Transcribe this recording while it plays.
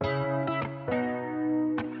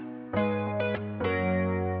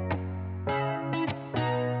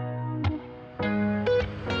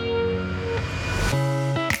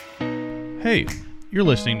Hey, you're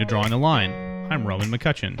listening to Drawing the Line. I'm Roman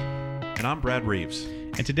McCutcheon. And I'm Brad Reeves.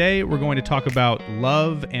 And today we're going to talk about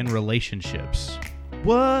love and relationships.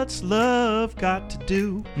 What's love got to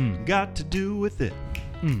do with it?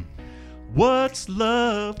 What's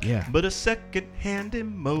love but a second-hand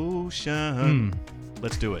emotion?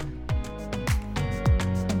 Let's do it.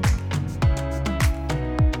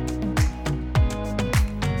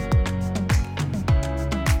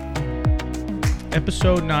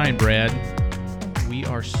 Episode 9, Brad. We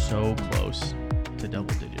are so close to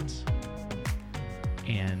double digits.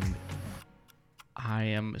 And I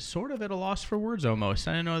am sort of at a loss for words almost.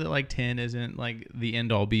 I know that like 10 isn't like the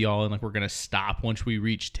end all be all and like we're going to stop once we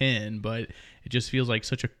reach 10, but it just feels like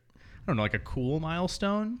such a, I don't know, like a cool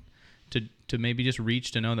milestone to maybe just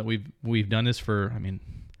reach, to know that we've done this for,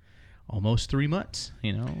 almost 3 months,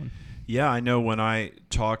 Yeah, I know when I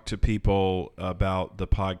talk to people about the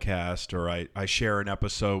podcast, or I share an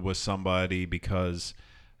episode with somebody because,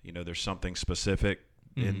 there's something specific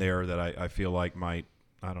in there that I feel like might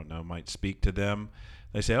speak to them.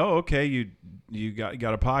 They say, "Oh, okay, you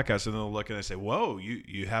got a podcast," and they'll look and they say, "Whoa,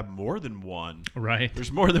 you have more than one." Right.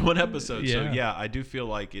 There's more than one episode. Yeah. So yeah, I do feel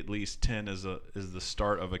like at least 10 is the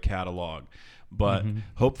start of a catalog. But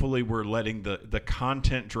hopefully we're letting the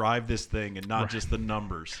content drive this thing and not just the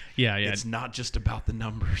numbers. Yeah. It's not just about the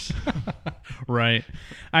numbers. Right.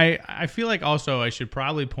 I feel like also I should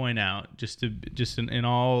probably point out, just in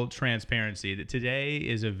all transparency, that today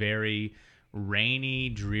is a very rainy,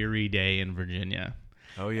 dreary day in Virginia.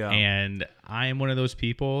 Oh, yeah. And I am one of those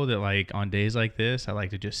people that, like, on days like this, I like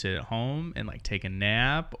to just sit at home and, like, take a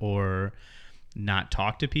nap or not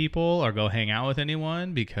talk to people or go hang out with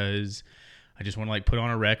anyone, because I just want to, like, put on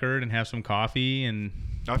a record and have some coffee and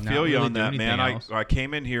I feel you really on that, man. else. I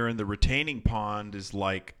came in here and the retaining pond is,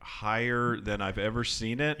 like, higher than I've ever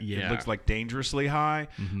seen it. Yeah. It looks like dangerously high.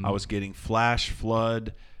 I was getting flash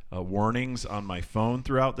flood warnings on my phone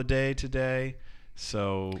throughout the day today.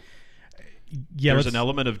 So yeah, there's an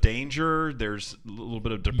element of danger. There's a little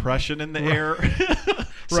bit of depression in the air.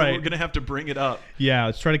 So Right. we're going to have to bring it up. Yeah,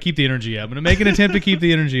 let's try to keep the energy up. I'm going to make an attempt to keep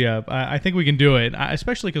the energy up. I think we can do it,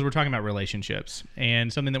 especially because we're talking about relationships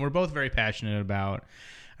and something that we're both very passionate about.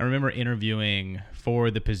 I remember interviewing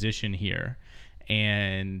for the position here,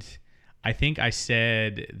 and I think I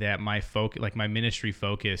said that my ministry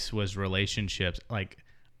focus was relationships. Like,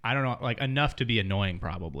 I don't know, like enough to be annoying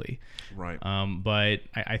probably. Right. But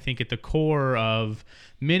I think at the core of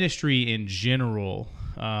ministry in general,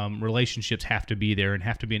 relationships have to be there and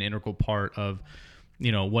have to be an integral part of,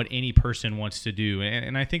 what any person wants to do.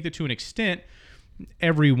 And I think that to an extent,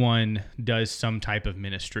 everyone does some type of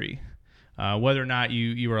ministry. Whether or not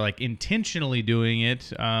you are like intentionally doing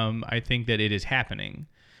it, I think that it is happening.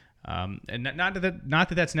 And not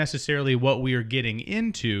that that's necessarily what we are getting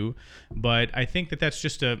into, but I think that that's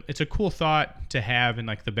just it's a cool thought to have in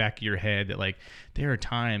like the back of your head, that like there are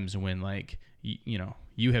times when like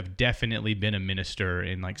you have definitely been a minister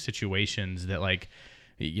in like situations that like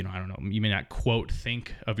I don't know, you may not quote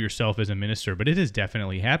think of yourself as a minister, but it has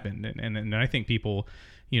definitely happened, and I think people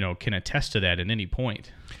can attest to that at any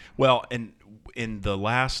point. Well, and in the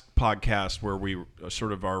last podcast where we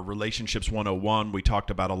sort of our Relationships 101, we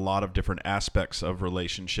talked about a lot of different aspects of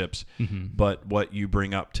relationships. But what you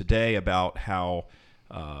bring up today about how,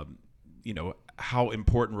 how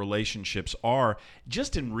important relationships are,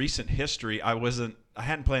 just in recent history, I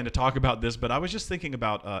hadn't planned to talk about this, but I was just thinking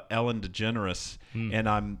about Ellen DeGeneres,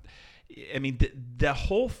 and the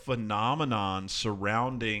whole phenomenon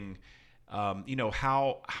surrounding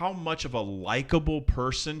how much of a likable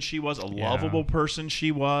person she was, a lovable person she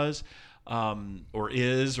was, or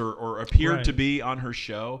is, or appeared to be on her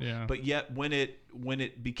show. Yeah. But yet when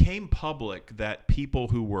it became public that people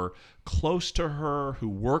who were close to her, who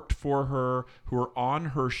worked for her, who were on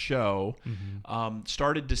her show,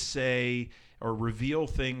 started to say or reveal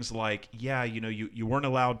things like, you weren't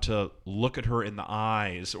allowed to look at her in the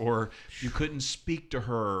eyes, or you couldn't speak to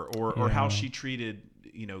her, or how she treated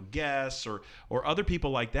guests or other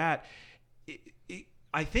people like that.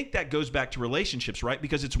 I think that goes back to relationships, right?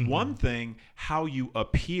 Because it's one thing how you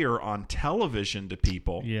appear on television to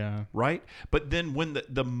people, right? But then when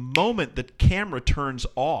the moment the camera turns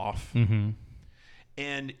off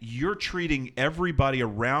and you're treating everybody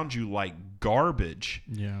around you like garbage,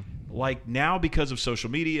 like now because of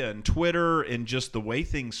social media and Twitter and just the way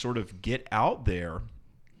things sort of get out there,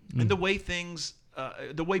 and the way things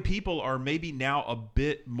the way people are maybe now a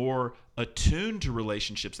bit more attuned to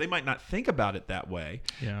relationships. They might not think about it that way,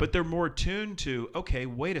 but they're more attuned to, okay,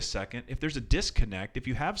 wait a second. If there's a disconnect, if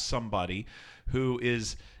you have somebody who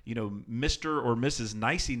is, Mr. or Mrs.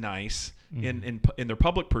 Nicey Nice in their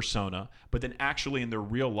public persona, but then actually in their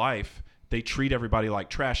real life, they treat everybody like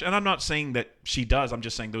trash. And I'm not saying that she does. I'm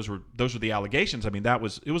just saying those were the allegations. I mean, it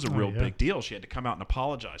was a real big deal. She had to come out and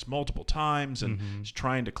apologize multiple times, and she's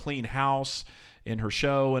trying to clean house in her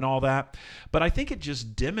show and all that. But I think it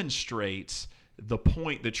just demonstrates the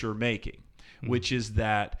point that you're making, which is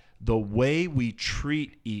that the way we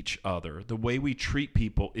treat each other, the way we treat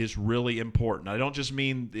people is really important. I don't just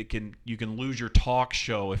mean you can lose your talk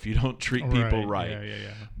show if you don't treat people right.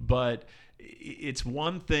 Yeah. But it's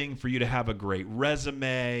one thing for you to have a great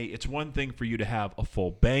resume. It's one thing for you to have a full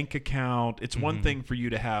bank account. It's one thing for you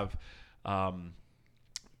to have,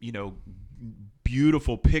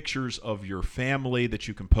 beautiful pictures of your family that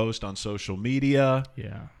you can post on social media.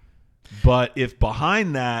 Yeah. But if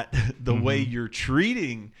behind that, the way you're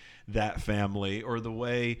treating that family, or the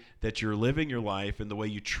way that you're living your life and the way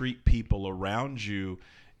you treat people around you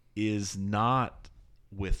is not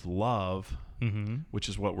with love, which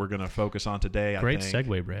is what we're going to focus on today. Great I think.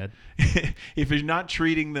 segue, Brad. If you're not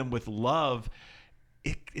treating them with love,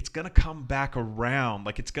 it's going to come back around.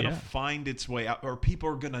 Like, it's going to find its way out, or people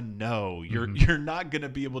are going to know. You're not going to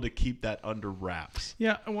be able to keep that under wraps.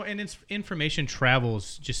 Yeah, well, and information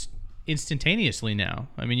travels just instantaneously now.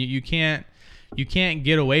 I mean, you can't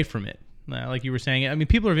get away from it. Like you were saying, I mean,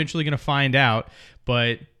 people are eventually going to find out,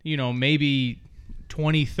 but maybe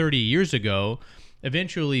 20, 30 years ago,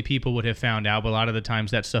 eventually people would have found out, but a lot of the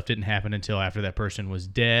times that stuff didn't happen until after that person was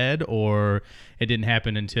dead, or it didn't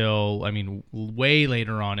happen until, way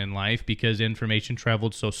later on in life, because information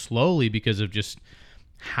traveled so slowly because of just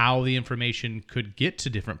how the information could get to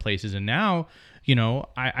different places. And now,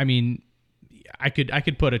 I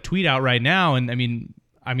could put a tweet out right now, and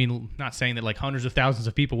not saying that like hundreds of thousands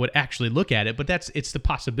of people would actually look at it, but it's the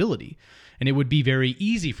possibility, and it would be very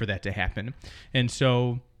easy for that to happen. And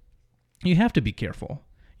so you have to be careful.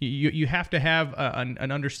 You have to have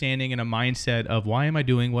an understanding and a mindset of, why am I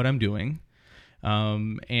doing what I'm doing?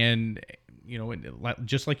 And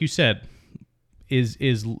just like you said,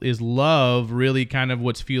 is love really kind of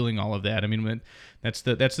what's fueling all of that? I mean, that's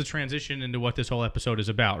the transition into what this whole episode is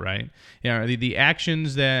about, right? The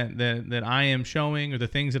actions that I am showing, or the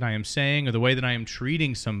things that I am saying, or the way that I am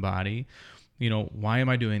treating somebody, why am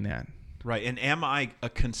I doing that? Right. And am I a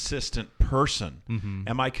consistent person?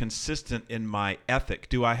 Am I consistent in my ethic?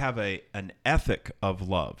 Do I have an ethic of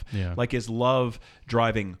love? Yeah. Like, is love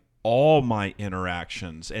driving all my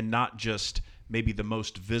interactions and not just maybe the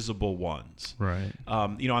most visible ones? Right.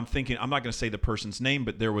 I'm thinking, I'm not going to say the person's name,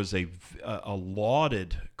 but there was a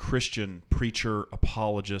lauded Christian preacher,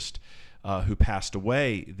 apologist who passed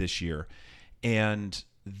away this year. And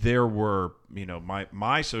there were,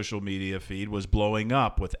 my social media feed was blowing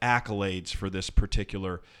up with accolades for this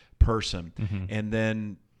particular person. And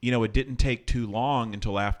then, it didn't take too long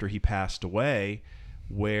until after he passed away,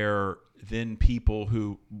 where then people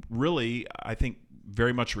who really, I think,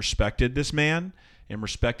 very much respected this man and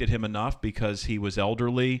respected him enough because he was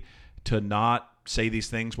elderly to not say these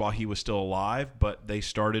things while he was still alive, but they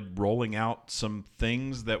started rolling out some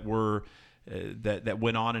things that were that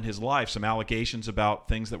went on in his life, some allegations about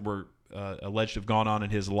things that were alleged to have gone on in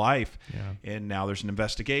his life. Yeah. And now there's an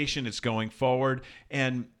investigation. It's going forward.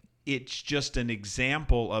 And it's just an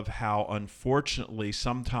example of how, unfortunately,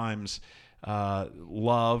 sometimes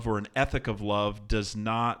love, or an ethic of love, does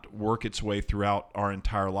not work its way throughout our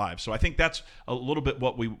entire lives. So I think that's a little bit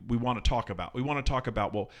what we want to talk about. We want to talk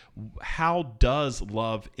about, well, how does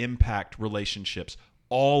love impact relationships?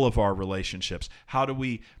 All of our relationships. How do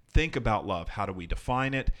we think about love? How do we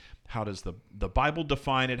define it? How does the Bible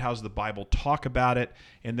define it? How does the Bible talk about it?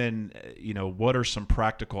 And then, what are some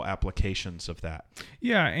practical applications of that?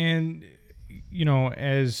 Yeah, and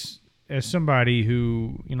as somebody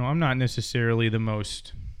who, I'm not necessarily the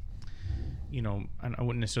most, I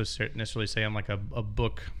wouldn't necessarily say I'm like a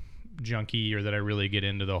book junkie, or that I really get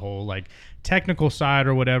into the whole like technical side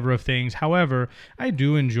or whatever of things. However, I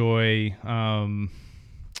do enjoy,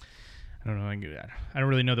 I don't know. I don't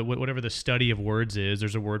really know that whatever the study of words is.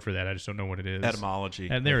 There's a word for that. I just don't know what it is. Etymology.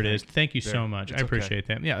 There it is. Thank you so much. I appreciate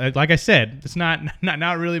that. Yeah, like I said, it's not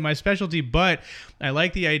really my specialty, but I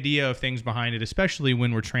like the idea of things behind it, especially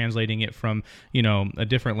when we're translating it from a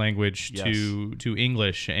different language to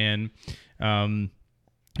English. And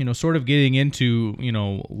sort of getting into,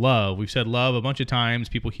 love. We've said love a bunch of times.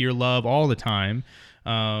 People hear love all the time.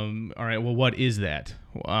 All right, well, what is that?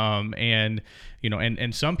 And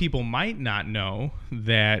some people might not know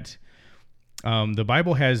that the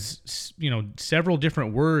Bible has, several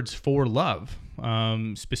different words for love,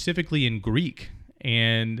 specifically in Greek.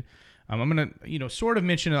 And I'm going to, sort of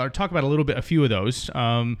mention or talk about a few of those.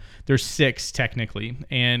 There's 6 technically,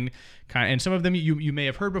 and some of them you may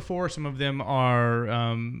have heard before. Some of them are,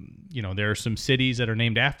 there are some cities that are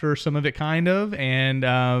named after some of it, kind of, and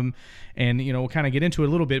we'll kind of get into it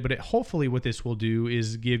a little bit. But hopefully, what this will do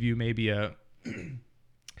is give you maybe a,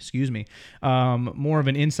 more of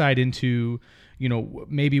an insight into,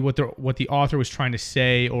 maybe what the author was trying to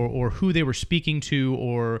say, or who they were speaking to,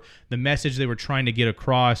 or the message they were trying to get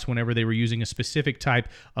across whenever they were using a specific type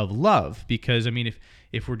of love. Because,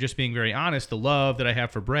 if we're just being very honest, the love that I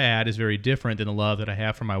have for Brad is very different than the love that I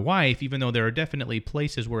have for my wife. Even though there are definitely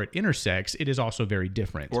places where it intersects, it is also very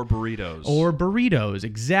different. Or burritos.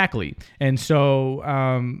 Exactly. And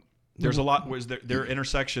so... there's a lot. Was there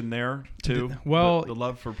intersection there too? Well, the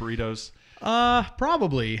love for burritos.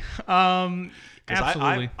 Probably.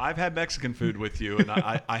 Absolutely. I've had Mexican food with you, and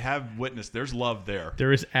I have witnessed there's love there.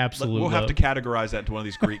 There is absolute. We'll have to categorize that into one of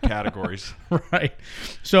these Greek categories. Right.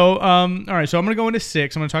 So, all right. So I'm going to go into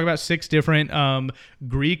 6. I'm going to talk about 6 different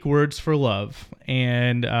Greek words for love,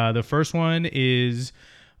 and the first one is.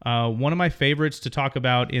 One of my favorites to talk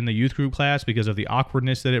about in the youth group class because of the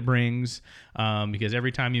awkwardness that it brings. Because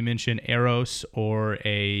every time you mention eros or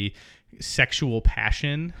a sexual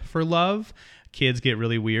passion for love, kids get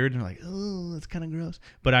really weird and they're like, "Oh, that's kind of gross."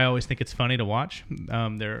 But I always think it's funny to watch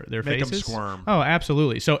their Make faces. them squirm. Oh,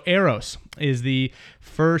 absolutely. So eros is the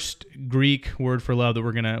first Greek word for love that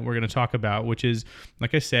we're gonna talk about, which is,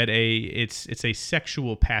 like I said, it's a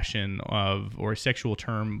sexual passion or a sexual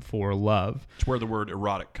term for love. It's where the word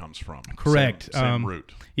erotic comes from. Correct. Same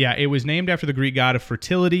root. Yeah, it was named after the Greek god of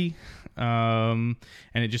fertility, and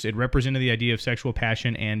it represented the idea of sexual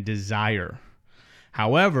passion and desire.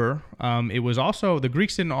 However, it was also, the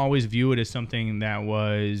Greeks didn't always view it as something that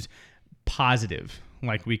was positive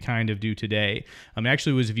like we kind of do today. It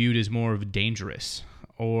actually was viewed as more of dangerous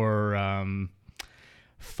or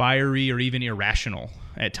fiery or even irrational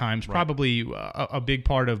at times. Right. Probably a big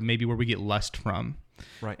part of maybe where we get lust from.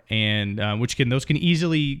 Right. And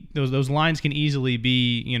those lines can easily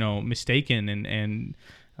be, mistaken and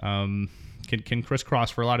can crisscross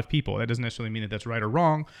for a lot of people. That doesn't necessarily mean that that's right or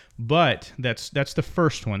wrong, but that's the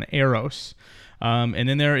first one, eros. And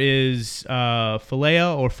then there is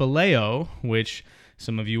phileo or phileo, which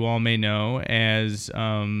some of you all may know as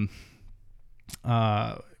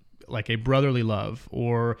like a brotherly love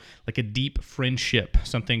or like a deep friendship,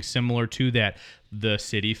 something similar to that. The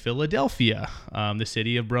city Philadelphia, the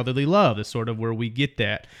city of brotherly love. That's sort of where we get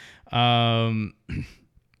that.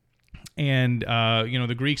 And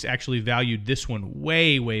the Greeks actually valued this one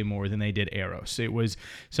way, way more than they did eros. It was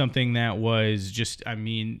something that was just,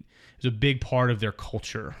 it was a big part of their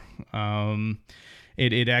culture.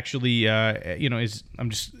 It actually,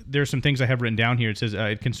 there's some things I have written down here. It says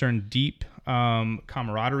it concerned deep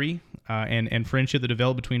camaraderie and friendship that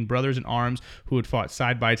developed between brothers in arms who had fought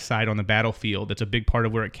side by side on the battlefield. That's a big part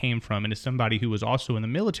of where it came from. And as somebody who was also in the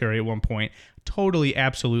military at one point, totally,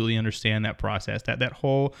 absolutely understand that process, that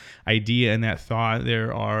whole idea and that thought.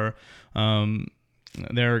 There are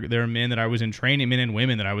men that I was in training, men and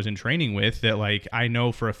women that I was in training with that, like, I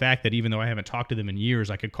know for a fact that even though I haven't talked to them in years,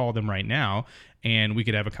 I could call them right now and we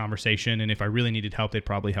could have a conversation. And if I really needed help, they'd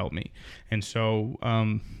probably help me. And so,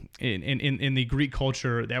 in the Greek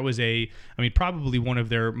culture, that was probably one of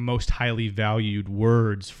their most highly valued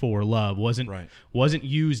words for love. Wasn't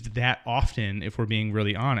used that often, if we're being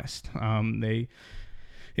really honest. It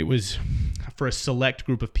was for a select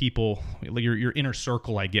group of people, your inner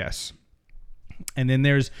circle, I guess. And then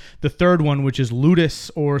there's the third one, which is ludus,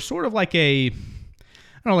 or sort of like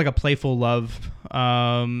like a playful love.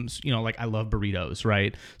 Like I love burritos,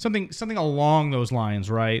 right? Something along those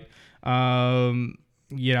lines, right? Like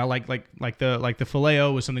the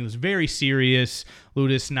phileo was something that's very serious.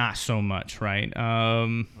 Ludus, not so much, right?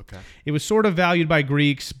 Okay. It was sort of valued by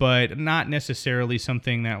Greeks, but not necessarily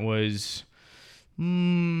something that was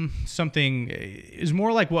something. Is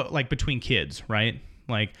more like between kids, right?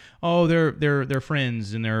 Like, oh, they're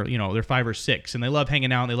friends and they're 5 or 6 and they love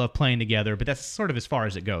hanging out and they love playing together, but that's sort of as far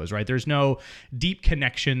as it goes, right? There's no deep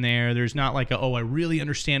connection there. There's not like I really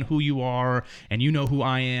understand who you are and you know who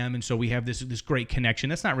I am, and so we have this great connection.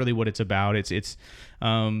 That's not really what it's about. It's this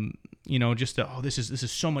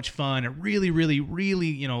is so much fun. I really, really,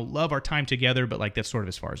 really, love our time together, but like that's sort of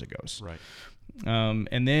as far as it goes. Right.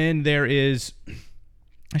 And then there is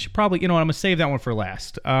I should probably, I'm going to save that one for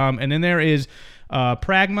last. And then there is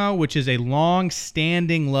pragma, which is a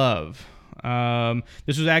long-standing love.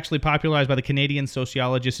 This was actually popularized by the Canadian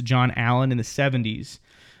sociologist John Allen in the 70s.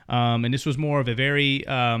 And this was more of a very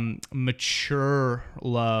mature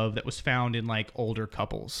love that was found in like older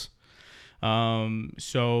couples.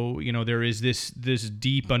 So, there is this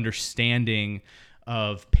deep understanding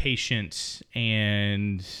of patience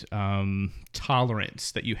and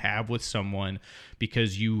tolerance that you have with someone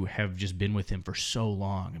because you have just been with them for so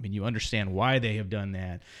long. I mean, you understand why they have done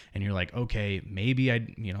that, and you're like, okay, maybe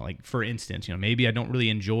like for instance, maybe I don't really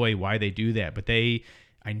enjoy why they do that, but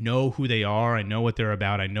I know who they are, I know what they're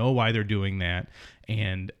about, I know why they're doing that,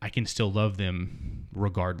 and I can still love them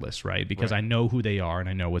regardless, right? Because I know who they are and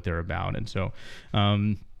I know what they're about, and so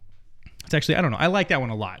it's actually, I don't know, I like that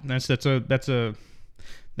one a lot.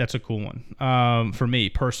 That's a cool one for me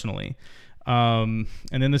personally. And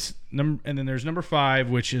then there's number 5,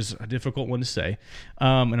 which is a difficult one to say,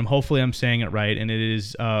 and hopefully I'm saying it right. And it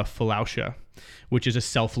is philautia, which is a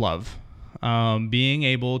self-love, being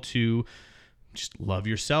able to just love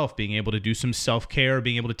yourself, being able to do some self-care,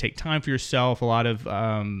 being able to take time for yourself. A lot of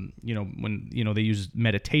when they use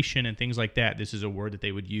meditation and things like that, this is a word that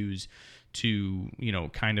they would use to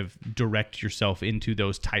kind of direct yourself into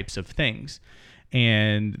those types of things.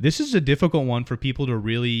 And this is a difficult one for people to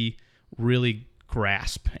really, really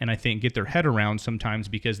grasp and I think get their head around sometimes,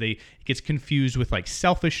 because it gets confused with like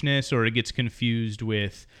selfishness, or it gets confused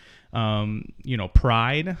with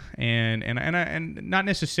pride, and not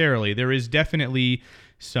necessarily. There is definitely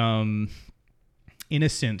some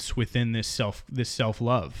innocence within this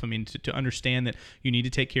self-love. I mean, to understand that you need to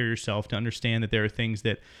take care of yourself, to understand that there are things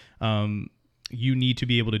that you need to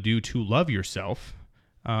be able to do to love yourself,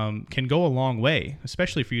 can go a long way,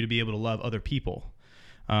 especially for you to be able to love other people.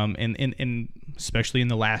 And especially in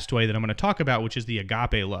the last way that I'm going to talk about, which is the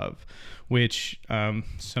agape love, which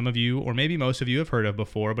some of you, or maybe most of you, have heard of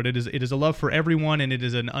before, but it is a love for everyone, and it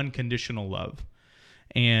is an unconditional love.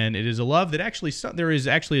 And it is a love that actually, there is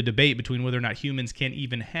actually a debate between whether or not humans can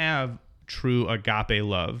even have true agape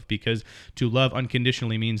love, because to love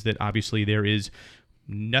unconditionally means that obviously there is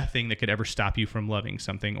nothing that could ever stop you from loving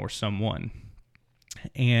something or someone.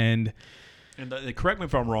 And correct me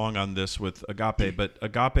if I'm wrong on this with agape, but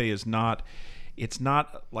agape is it's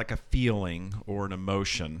not like a feeling or an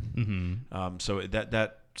emotion. Mm-hmm. So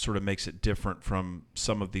that sort of makes it different from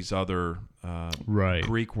some of these other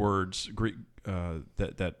Greek words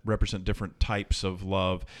that represent different types of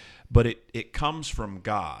love. But it comes from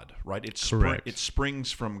God, right? It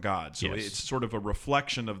springs from God. So yes. It's sort of a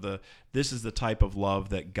reflection of this is the type of love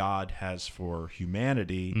that God has for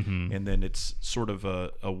humanity, mm-hmm. and then it's sort of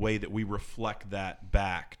a way that we reflect that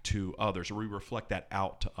back to others, or we reflect that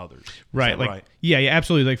out to others. Right. Right? Yeah,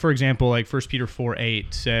 absolutely. Like, for example, like 1 Peter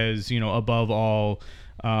 4:8 says, above all,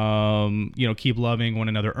 keep loving one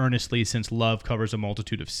another earnestly, since love covers a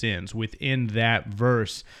multitude of sins. Within that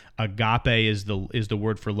verse, agape is the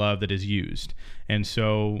word for love that is used. And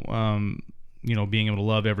so, being able to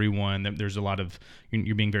love everyone, there's a lot of,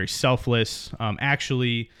 you're being very selfless.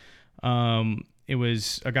 Agape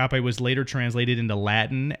was later translated into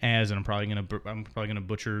Latin as, and I'm probably gonna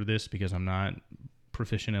butcher this because I'm not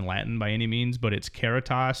proficient in Latin by any means, but it's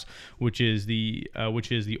caritas, which is the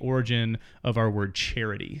origin of our word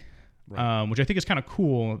charity, right. Which I think is kind of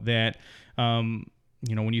cool that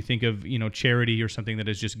when you think of charity or something that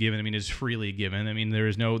is just given, I mean, is freely given. I mean,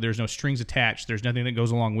 there's no strings attached. There's nothing that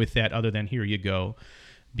goes along with that other than here you go,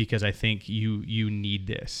 because I think you need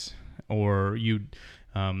this, or you.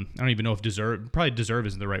 I don't even know if deserve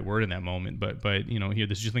isn't the right word in that moment, but here,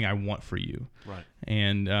 this is just something I want for you. Right.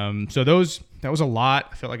 And so that was a lot.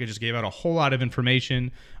 I felt like I just gave out a whole lot of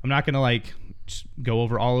information. I'm not going to just go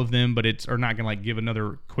over all of them, but not going to give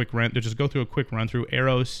another quick run. To just go through a quick run through.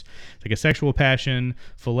 Eros, like a sexual passion.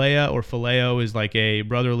 Philia or phileo is like a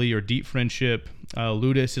brotherly or deep friendship.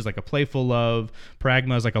 Ludus is like a playful love.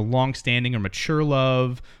 Pragma is like a long-standing or mature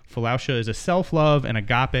love. Philautia is a self-love, and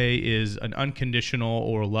agape is an unconditional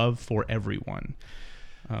or love for everyone.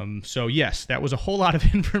 So yes, that was a whole lot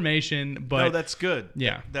of information, but no, that's good.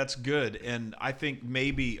 Yeah, that's good. And I think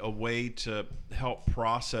maybe a way to help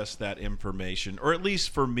process that information, or at least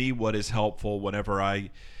for me, what is helpful whenever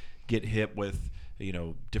I get hit with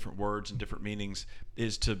different words and different meanings,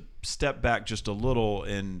 is to step back just a little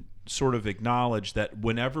and sort of acknowledge that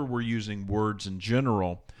whenever we're using words in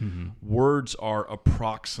general, mm-hmm. words are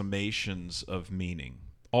approximations of meaning.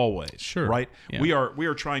 Always. Sure. Right? Yeah. We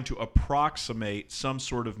are trying to approximate some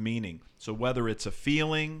sort of meaning. So whether it's a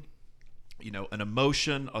feeling, an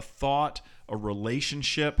emotion, a thought, a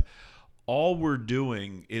relationship, all we're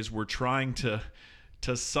doing is we're trying to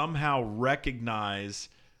to somehow recognize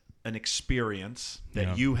an experience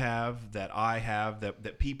that you have, that I have,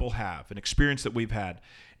 that people have, an experience that we've had,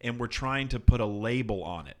 and we're trying to put a label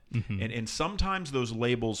on it. And sometimes those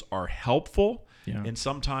labels are helpful, and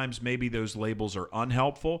sometimes maybe those labels are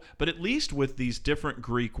unhelpful. But at least with these different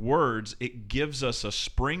Greek words, it gives us a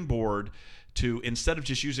springboard to, instead of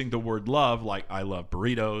just using the word love, like I love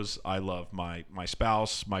burritos, I love my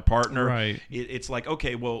spouse, my partner, Right. It's like,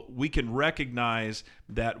 okay, well, we can recognize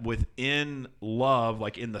that within love,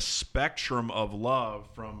 like in the spectrum of love,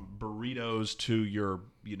 from burritos to your,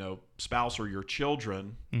 spouse or your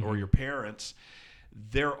children or your parents,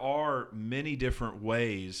 there are many different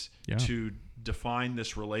ways to define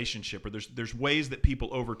this relationship. Or there's ways that people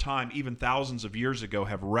over time, even thousands of years ago,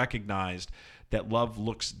 have recognized that love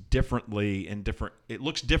looks differently in different. It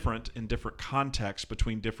looks different in different contexts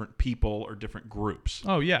between different people or different groups.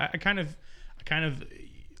 Oh yeah, I kind of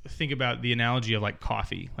think about the analogy of like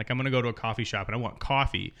coffee. Like I'm going to go to a coffee shop and I want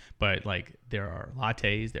coffee, but like there are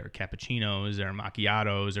lattes, there are cappuccinos, there are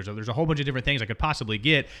macchiatos. There's a whole bunch of different things I could possibly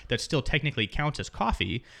get that still technically counts as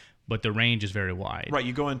coffee, but the range is very wide. Right.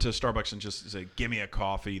 You go into Starbucks and just say, "Give me a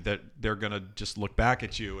coffee," that they're going to just look back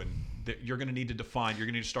at you, and you're going to need to define. You're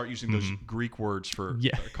going to need to start using those Greek words for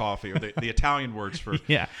coffee, or the Italian words for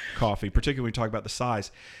coffee, particularly when we talk about the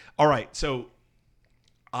size. All right. So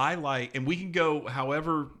I like, and we can go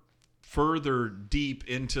however further deep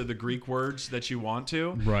into the Greek words that you want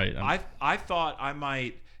to. Right. I thought I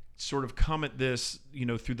might sort of come at this,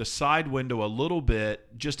 through the side window a little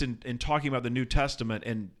bit, just in talking about the New Testament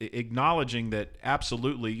and acknowledging that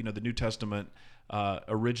absolutely, the New Testament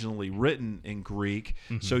originally written in Greek.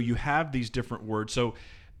 So you have these different words. So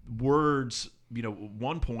words,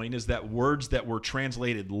 one point is that words that were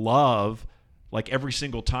translated love, like every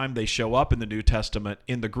single time they show up in the New Testament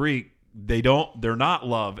in the Greek, they're not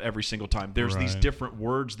love every single time. There's these different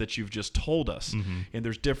words that you've just told us, and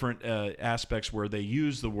there's different aspects where they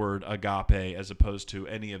use the word agape as opposed to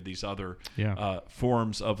any of these other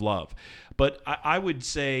forms of love. But I would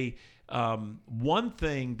say one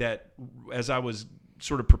thing that, as I was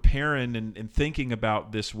sort of preparing and thinking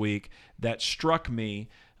about this week, that struck me,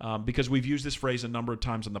 because we've used this phrase a number of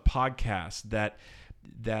times on the podcast,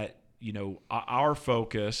 that our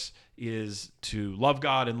focus is to love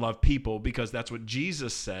God and love people, because that's what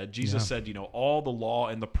Jesus said. Jesus said, all the law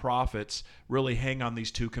and the prophets really hang on these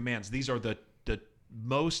two commands. These are this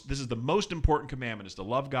is the most important commandment, is to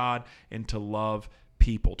love God and to love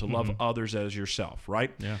people, to love others as yourself,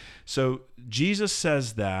 right? Yeah. So Jesus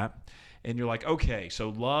says that, and you're like, okay, so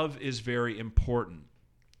love is very important.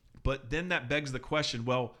 But then that begs the question,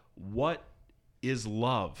 well, what is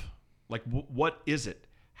love? Like, what is it?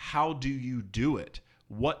 How do you do it?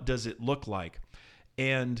 What does it look like?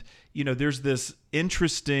 And, there's this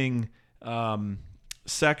interesting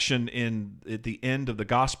section at the end of the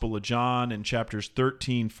Gospel of John in chapters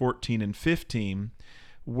 13, 14, and 15,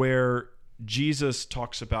 where Jesus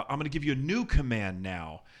talks about, I'm going to give you a new command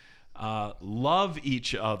now. Love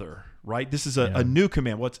each other, right? This is a new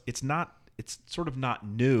command. Well, it's sort of not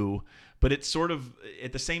new, but it's sort of,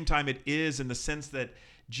 at the same time, it is, in the sense that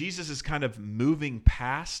Jesus is kind of moving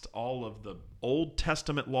past all of the Old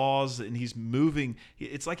Testament laws, and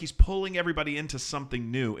it's like he's pulling everybody into something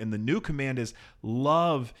new. And the new command is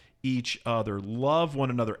love each other, love one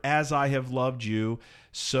another. As I have loved you,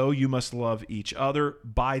 so you must love each other.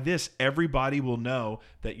 By this, everybody will know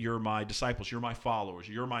that you're my disciples, you're my followers,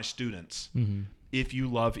 you're my students. If you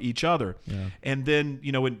love each other. Yeah. And then,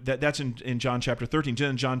 that's in John chapter 13. Then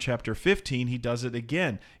in John chapter 15, he does it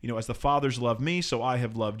again. As the Father's loved me, so I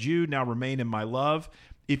have loved you. Now remain in my love.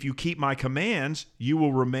 If you keep my commands, you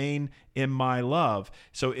will remain in my love.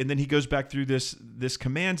 So, and then he goes back through this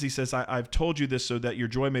commands. He says, I've told you this so that your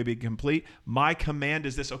joy may be complete. My command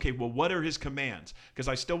is this. Okay, well, what are his commands? Because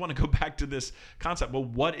I still want to go back to this concept. Well,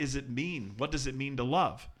 what does it mean? What does it mean to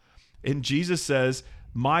love? And Jesus says,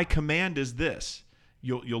 my command is this.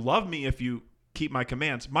 You'll love me if you keep my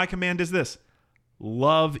commands. My command is this.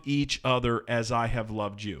 Love each other as I have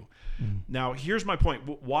loved you. Now, here's my point.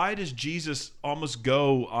 Why does Jesus almost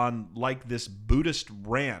go on like this Buddhist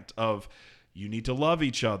rant of, you need to love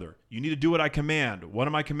each other. You need to do what I command. What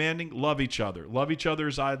am I commanding? Love each other. Love each other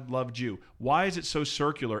as I loved you. Why is it so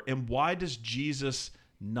circular? And why does Jesus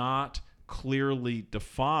not clearly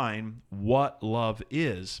define what love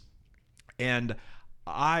is? And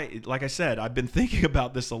like I said, I've been thinking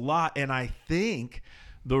about this a lot, and I think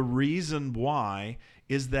the reason why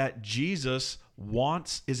is that Jesus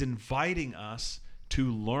is inviting us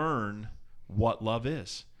to learn what love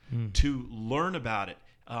is, to learn about it.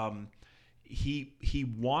 He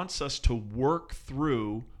wants us to work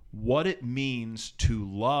through what it means to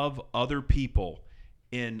love other people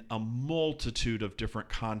in a multitude of different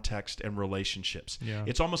contexts and relationships. Yeah.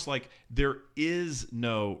 It's almost like there is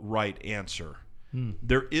no right answer.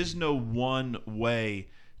 There is no one way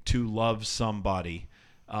to love somebody.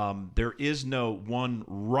 There is no one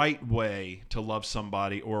right way to love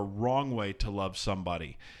somebody or wrong way to love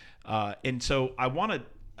somebody. And so I want to,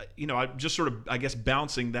 I'm just sort of, I guess,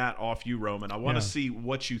 bouncing that off you, Roman. I want to see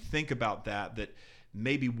what you think about that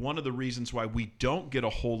maybe one of the reasons why we don't get a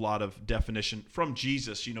whole lot of definition from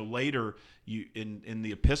Jesus, later you in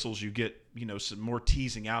the epistles, you get, some more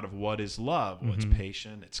teasing out of what is love. Well, it's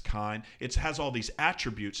patient, it's kind, it has all these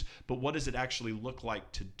attributes, but what does it actually look like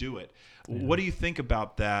to do it? Yeah. What do you think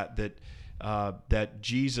about that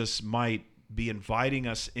Jesus might be inviting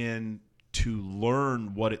us in to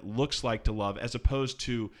learn what it looks like to love, as opposed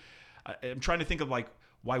to, I'm trying to think of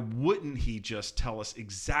why wouldn't he just tell us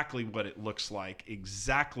exactly what it looks like,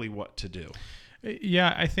 exactly what to do?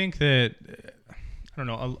 Yeah, I think that, I don't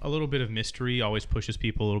know, a little bit of mystery always pushes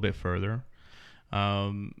people a little bit further.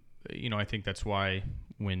 I think that's why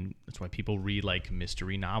people read like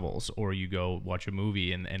mystery novels, or you go watch a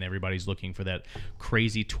movie and everybody's looking for that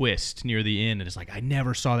crazy twist near the end, and it's like, I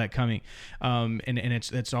never saw that coming. And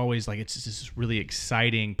it's always like, it's this really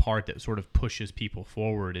exciting part that sort of pushes people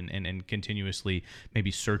forward and continuously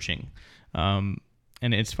maybe searching. And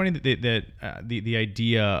it's funny that the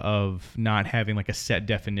idea of not having like a set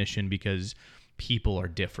definition because people are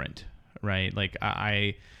different, right? Like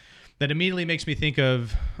that immediately makes me think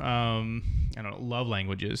of, love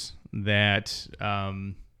languages that,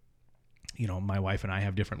 my wife and I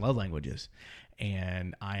have different love languages,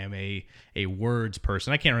 and I am a words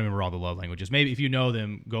person. I can't remember all the love languages. Maybe if you know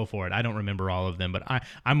them, go for it. I don't remember all of them, but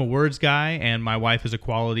I'm a words guy, and my wife is a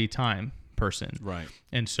quality time person. Right.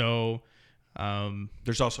 And so,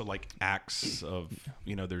 there's also like acts of,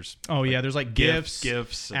 there's there's like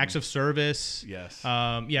gifts, and acts of service. Yes.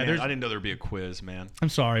 Man, I didn't know there'd be a quiz, man. I'm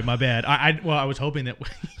sorry, my bad. I was hoping that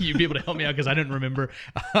you'd be able to help me out because I didn't remember.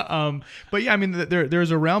 But yeah, I mean,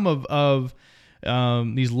 there's a realm of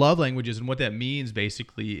these love languages, and what that means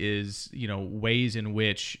basically is, ways in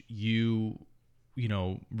which you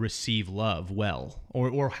receive love well,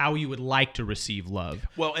 or how you would like to receive love.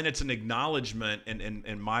 Well, and it's an acknowledgement,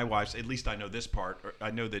 and my wife's, at least I know this part,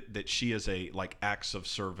 I know that she is a like acts of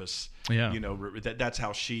service. Yeah. That's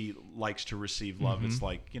how she likes to receive love. It's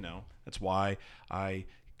like, that's why I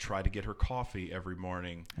try to get her coffee every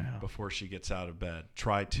morning before she gets out of bed.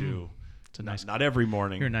 Try to. It's a nice, not every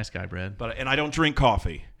morning. You're a nice guy, Brad. And I don't drink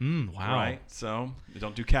coffee. Wow. Right? So I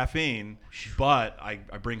don't do caffeine, but I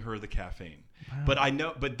bring her the caffeine.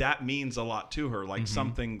 Wow. But that means a lot to her. Like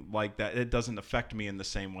something like that, it doesn't affect me in the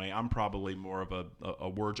same way. I'm probably more of a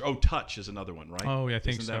word. Oh, touch is another one, right? Oh, yeah, I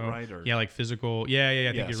think Isn't so. that right? Or, yeah, like physical. Yeah.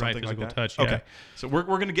 I think you're right. Physical touch. Yeah. Okay. So we're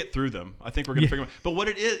going to get through them. I think we're going to figure them out. But what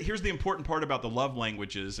it is, here's the important part about the love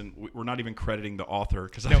languages, and we're not even crediting the author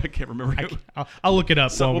because I can't remember. I'll look it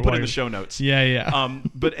up. So we'll put it in the show notes. Yeah.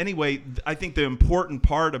 But anyway, I think the important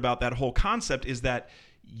part about that whole concept is that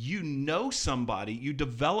somebody, you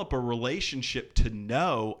develop a relationship to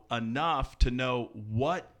know enough to know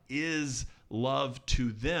what is love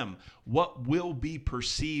to them, what will be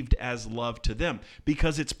perceived as love to them.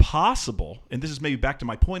 Because it's possible, and this is maybe back to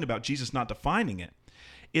my point about Jesus not defining it,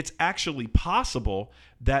 it's actually possible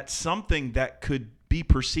that something that could be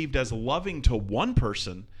perceived as loving to one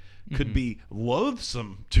person could be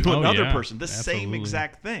loathsome to another person, the same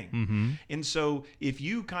exact thing. And so if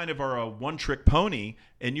you kind of are a one-trick pony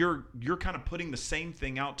and you're kind of putting the same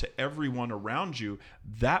thing out to everyone around you,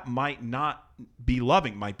 that might not be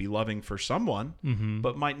loving. Might be loving for someone,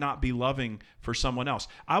 but might not be loving for someone else.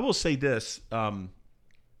 I will say this.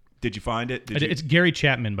 Did you find it? It's Gary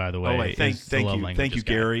Chapman, by the way. Oh, wait, thank you,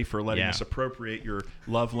 Gary, for letting us appropriate your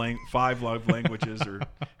 5 love languages, or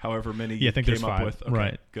however many you came up with. Okay,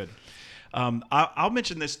 right, good. I'll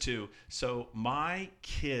mention this too. So my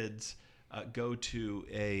kids go to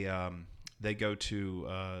a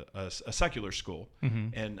secular school,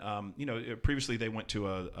 and previously they went to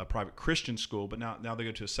a private Christian school, but now they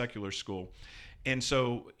go to a secular school, and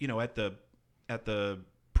so at the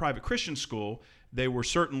private Christian school, they were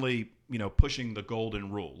certainly, pushing the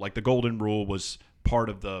golden rule. Like the golden rule was part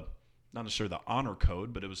of not necessarily the honor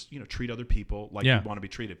code, but it was, treat other people like you want to be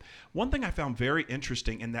treated. One thing I found very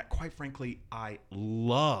interesting, and that quite frankly I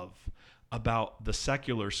love about the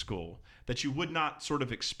secular school that you would not sort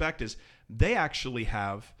of expect, is they actually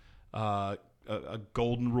have a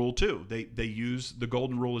golden rule too. They use the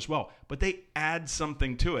golden rule as well, but they add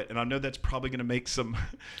something to it. And I know that's probably going to make some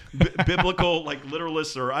biblical like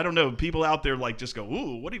literalists or I don't know people out there like just go,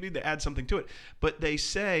 ooh, what do you mean they add something to it? But they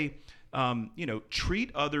say,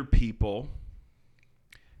 treat other people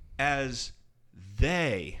as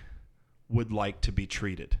they would like to be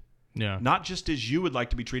treated. Yeah. Not just as you would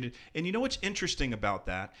like to be treated. And you know what's interesting about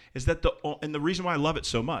that is that the reason why I love it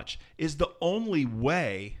so much is the only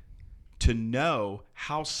way to know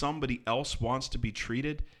how somebody else wants to be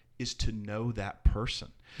treated is to know that person.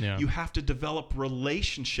 Yeah. You have to develop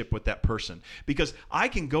relationship with that person because I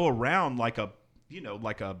can go around like a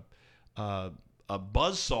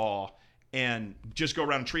buzzsaw and just go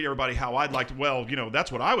around and treat everybody how I'd like to. Well,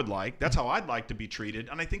 that's what I would like. That's how I'd like to be treated.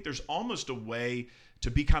 And I think there's almost a way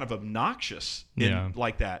to be kind of obnoxious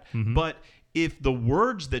like that. Mm-hmm. But if the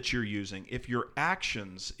words that you're using, if your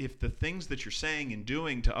actions, if the things that you're saying and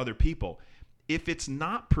doing to other people, if it's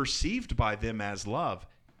not perceived by them as love,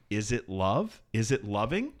 is it love? Is it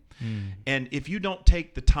loving? And if you don't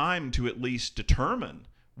take the time to at least determine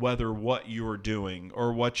whether what you're doing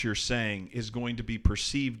or what you're saying is going to be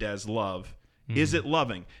perceived as love, is it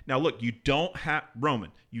loving? Now, look, you don't have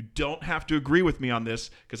to agree with me on this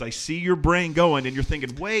because I see your brain going and you're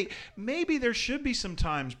thinking, wait, maybe there should be some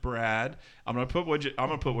times, Brad. I'm gonna put words in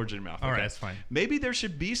your mouth. All right, that's fine. Maybe there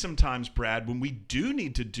should be some times, Brad, when we do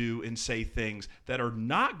need to do and say things that are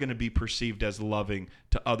not going to be perceived as loving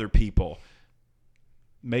to other people.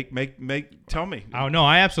 Tell me. Oh no,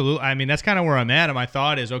 I mean, that's kind of where I'm at. And my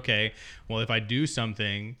thought is, okay, well, if I do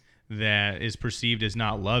something that is perceived as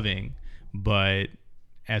not loving, but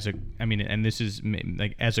as a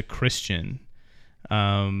Christian,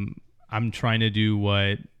 I'm trying to do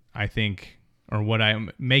what I think, or what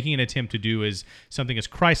I'm making an attempt to do is something as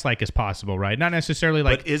Christ-like as possible, right? Not necessarily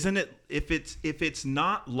like. But isn't it? If it's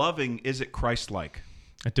not loving, is it Christ-like?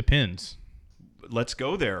 It depends. Let's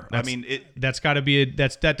go there. That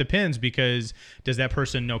depends because does that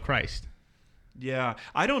person know Christ? Yeah,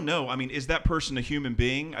 I don't know. I mean, is that person a human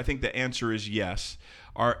being? I think the answer is yes.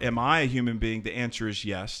 Am I a human being? The answer is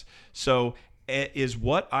yes. So is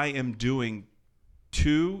what I am doing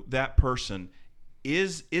to that person,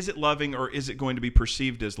 is it loving or is it going to be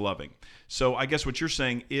perceived as loving? So I guess what you're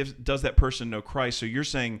saying is, does that person know Christ? So you're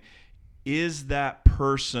saying, is that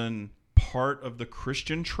person part of the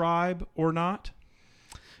Christian tribe or not?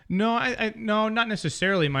 No, no, not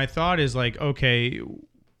necessarily. My thought is like, okay,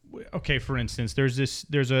 for instance, we're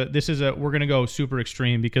going to go super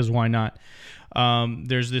extreme because why not?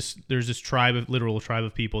 There's this literal tribe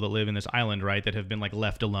of people that live in this island, right, that have been like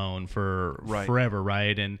left alone for forever,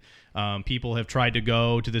 right? And people have tried to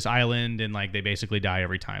go to this island and like they basically die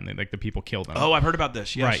every time. The people kill them. Oh, I've heard about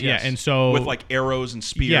this. Yes, right. Yes. Yeah, and so with like arrows and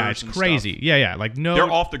spears. Yeah, it's crazy. Stuff. Yeah. Like no, they're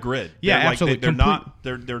off the grid. Yeah, they're absolutely.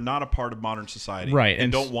 They're not a part of modern society. Right,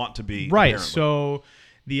 and don't want to be. Right. Apparently. So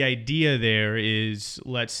the idea there is,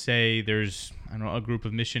 let's say there's a group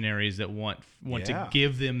of missionaries that want to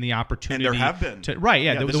give them the opportunity. And there have been. They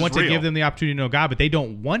want to give them the opportunity to know God, but they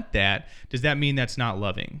don't want that. Does that mean that's not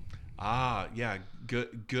loving? Ah, yeah.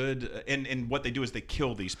 Good. And what they do is they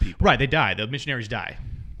kill these people. Right, they die. The missionaries die.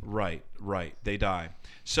 Right. They die.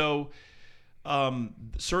 So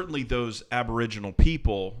certainly those Aboriginal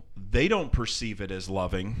people, they don't perceive it as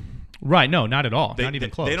loving. Right, no, not at all. Not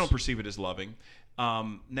even close. They don't perceive it as loving.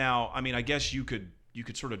 Now, I mean, I guess you could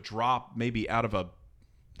sort of drop maybe out of a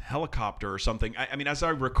helicopter or something. I mean, as I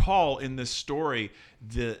recall in this story,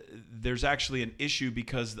 there's actually an issue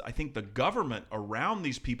because I think the government around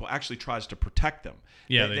these people actually tries to protect them.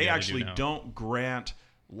 Yeah, they actually don't grant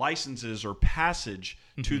licenses or passage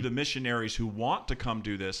to the missionaries who want to come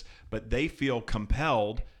do this, but they feel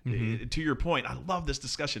compelled. To your point, I love this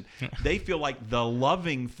discussion. They feel like the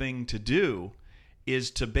loving thing to do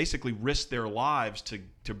is to basically risk their lives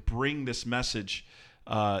to bring this message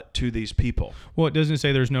to these people. Well, it doesn't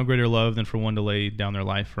say there's no greater love than for one to lay down their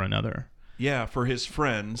life for another. Yeah, for his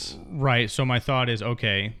friends. Right. So my thought is,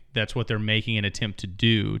 okay, that's what they're making an attempt to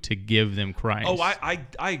do, to give them Christ. Oh, I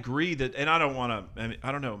agree that, and I don't want to,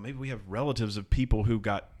 I don't know, maybe we have relatives of people who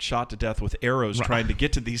got shot to death with arrows trying to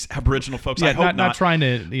get to these Aboriginal folks. Yeah, I hope not trying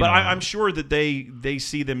to, but I'm sure that they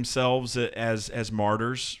see themselves as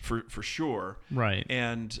martyrs for sure. Right.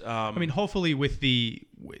 And I mean, hopefully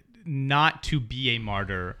not to be a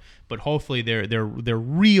martyr, but hopefully their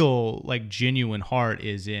real, like, genuine heart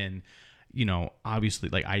is in, obviously,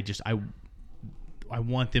 like, I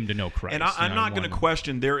want them to know Christ. And I'm not going to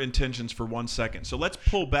question their intentions for 1 second. So let's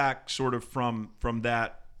pull back sort of from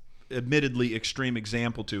that admittedly extreme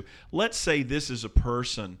example to, let's say this is a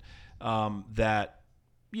person that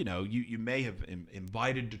you may have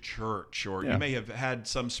invited to church, or Yeah. you may have had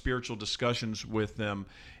some spiritual discussions with them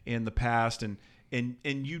in the past, and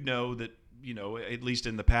you know that, at least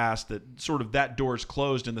in the past, that sort of that door is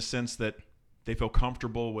closed in the sense that they feel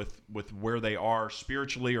comfortable with where they are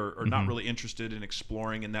spiritually, or not really interested in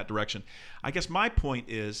exploring in that direction. I guess my point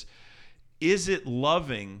is it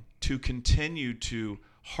loving to continue to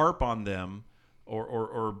harp on them,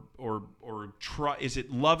 or try? Is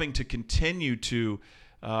it loving to continue to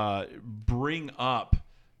bring up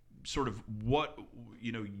sort of what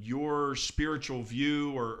your spiritual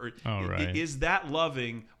view, or Oh, right. is that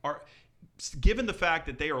loving? Given the fact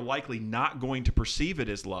that they are likely not going to perceive it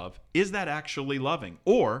as love, is that actually loving?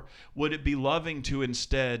 Or would it be loving to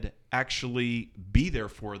instead actually be there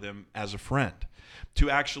for them as a friend, to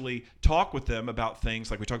actually talk with them about things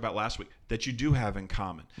like we talked about last week that you do have in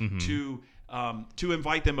common, to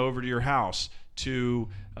invite them over to your house, to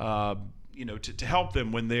help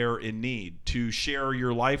them when they're in need, to share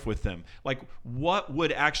your life with them? Like, what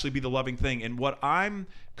would actually be the loving thing? And what I'm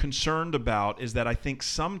concerned about is that I think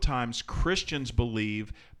sometimes Christians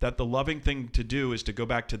believe that the loving thing to do is to go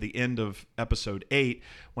back to the end of episode 8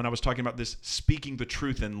 when I was talking about this speaking the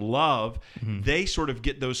truth in love. They sort of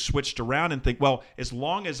get those switched around and think, well, as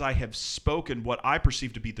long as I have spoken what I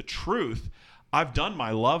perceive to be the truth, I've done my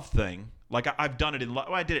love thing. Like, I've done it in love.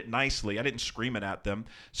 Well, I did it nicely. I didn't scream it at them.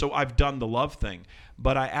 So I've done the love thing.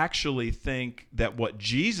 But I actually think that what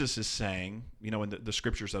Jesus is saying, in the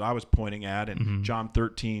scriptures that I was pointing at in John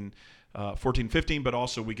 13, 14, 15, but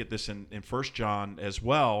also we get this in 1 John as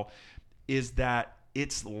well, is that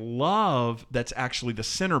it's love that's actually the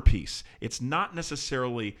centerpiece. It's not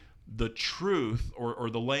necessarily the truth or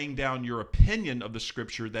the laying down your opinion of the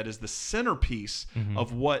scripture that is the centerpiece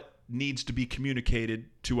of what needs to be communicated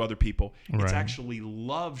to other people. It's Right. actually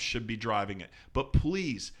love should be driving it. But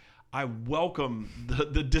please, I welcome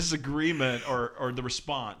the disagreement or the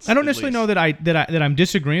response. I don't necessarily know that I'm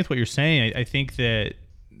disagreeing with what you're saying. I think that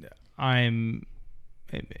I'm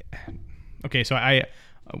okay. So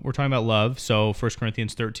we're talking about love. So 1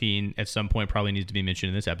 Corinthians 13 at some point probably needs to be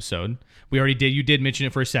mentioned in this episode. You did mention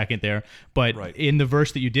it for a second there, but Right. in the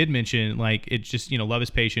verse that you did mention, like, it's just, love is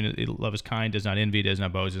patient, love is kind, does not envy, does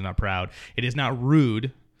not boast, is not proud. It is not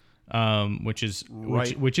rude, which is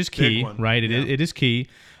Right. which is Big key, one. right? Yeah. It is key.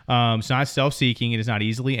 It's not self-seeking. It is not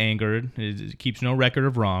easily angered. It keeps no record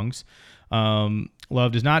of wrongs.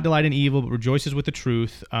 Love does not delight in evil, but rejoices with the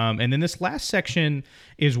truth. And then this last section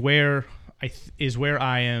is where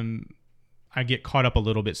I get caught up a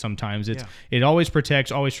little bit sometimes. It always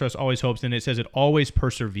protects, always trusts, always hopes, and it says it always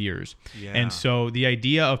perseveres. Yeah. And so the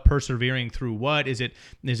idea of persevering through what is it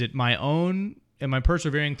my own? Am I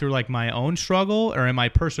persevering through like my own struggle, or am I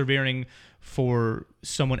persevering for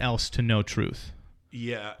someone else to know truth?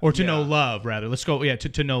 Yeah. Or to know love, rather. Let's go,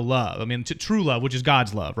 to know love. I mean, to true love, which is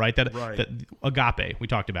God's love, right? That agape, we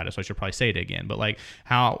talked about it, so I should probably say it again. But like,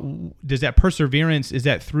 how does that perseverance, is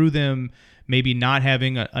that through them maybe not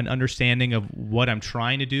having an understanding of what I'm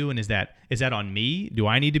trying to do? And is that on me? Do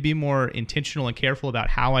I need to be more intentional and careful about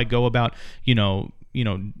how I go about,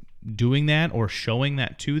 doing that or showing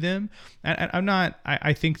that to them?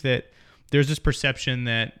 I think that there's this perception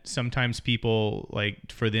that sometimes people,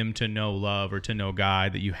 like, for them to know love or to know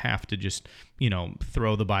God, that you have to just,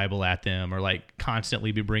 throw the Bible at them or like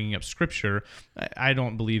constantly be bringing up scripture. I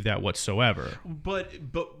don't believe that whatsoever. But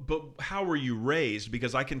how were you raised?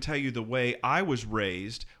 Because I can tell you the way I was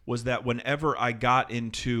raised was that whenever I got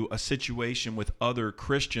into a situation with other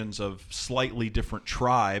Christians of slightly different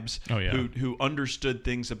tribes who understood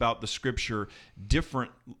things about the scripture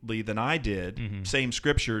differently than I did, same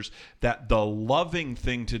scriptures, that the loving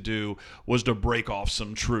thing to do was to break off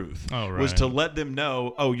some truth. Was to let them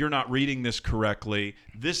know, you're not reading this correctly.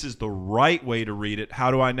 This is the right way to read it.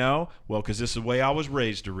 How do I know? Well, because this is the way I was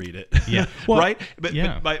raised to read it. Yeah. Well, right?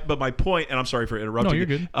 But my point, and I'm sorry for interrupting. No, you're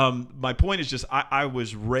good. My point is just I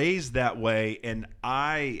was raised that way, and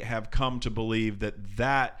I have come to believe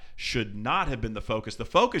that should not have been the focus. The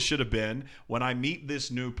focus should have been when I meet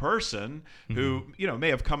this new person who may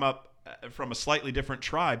have come up from a slightly different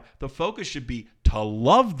tribe, the focus should be to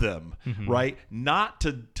love them, right? Not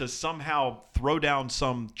to somehow throw down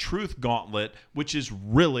some truth gauntlet, which is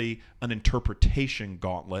really an interpretation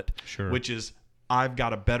gauntlet, which is, I've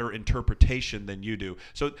got a better interpretation than you do.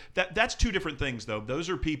 So that's two different things, though. Those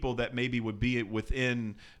are people that maybe would be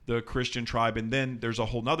within the Christian tribe. And then there's a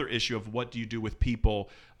whole other issue of what do you do with people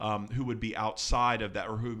who would be outside of that,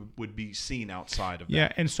 or who would be seen outside of that.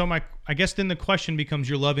 Yeah, and so I guess then the question becomes,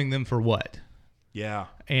 you're loving them for what? Yeah.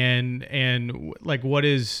 And like what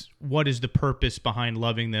is the purpose behind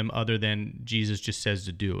loving them other than Jesus just says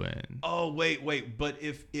to do it? Oh, wait. But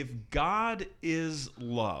if God is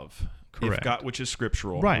love, Correct. if God, which is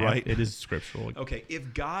scriptural, Right. right? It is scriptural. Okay,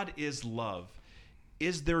 if God is love,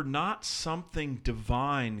 is there not something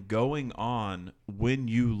divine going on when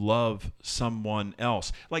you love someone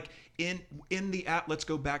else? Like in the let's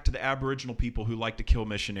go back to the Aboriginal people who like to kill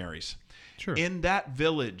missionaries. Sure. In that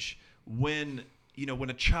village, when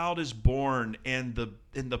a child is born and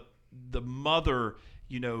the mother,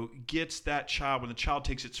 gets that child, when the child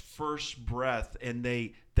takes its first breath and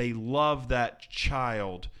they love that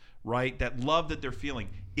child, right? That love that they're feeling.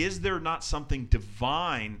 Is there not something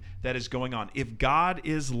divine that is going on? If God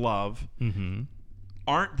is love,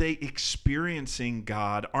 aren't they experiencing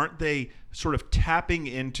God? Aren't they sort of tapping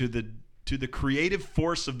into the creative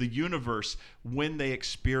force of the universe when they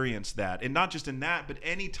experience that? And not just in that, but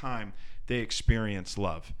any time they experience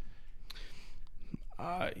love.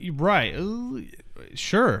 Right.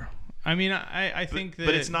 Sure. I mean, I think that...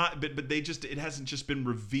 But it's not... But it hasn't just been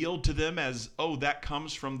revealed to them as, oh, that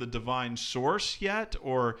comes from the divine source yet?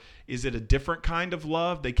 Or is it a different kind of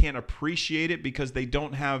love? They can't appreciate it because they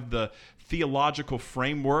don't have the theological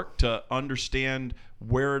framework to understand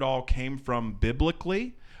where it all came from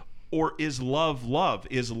biblically? Or is love love?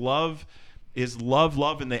 Is love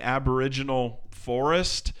in the Aboriginal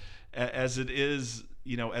forest as it is,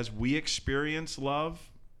 as we experience love?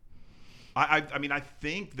 I mean, I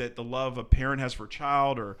think that the love a parent has for a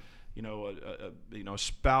child, or a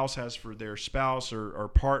spouse has for their spouse or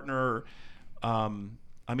partner. I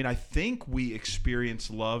mean, I think we experience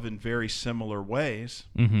love in very similar ways.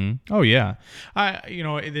 Mm-hmm. Oh yeah,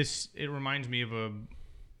 it reminds me of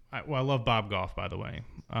I love Bob Goff, by the way.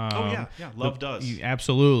 Love does.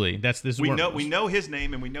 Absolutely. We know his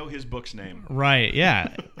name and we know his book's name. Right.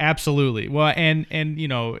 Yeah. Absolutely. Well, and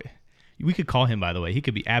we could call him, by the way. He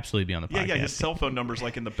could absolutely be on the podcast. Yeah. His cell phone number's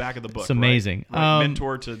like in the back of the book. It's amazing. Right?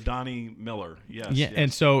 Mentor to Donnie Miller. Yes. Yeah. Yes.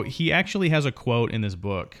 And so he actually has a quote in this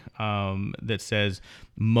book that says,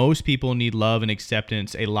 "Most people need love and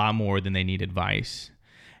acceptance a lot more than they need advice."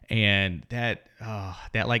 And that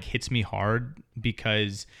like hits me hard,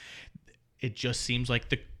 because it just seems like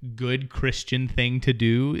the good Christian thing to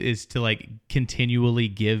do is to like continually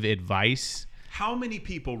give advice. How many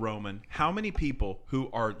people, Roman, who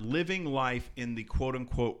are living life in the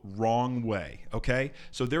quote-unquote wrong way, okay?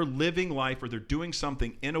 So they're living life, or they're doing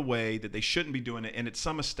something in a way that they shouldn't be doing it, and it's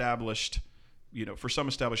for some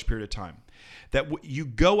established period of time. That you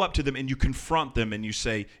go up to them and you confront them and you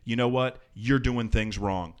say, you know what? You're doing things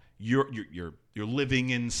wrong. You're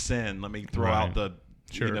living in sin. Let me throw out the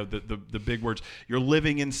big words. You're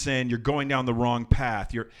living in sin. You're going down the wrong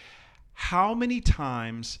path. How many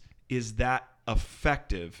times is that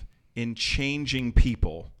effective in changing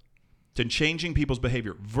people's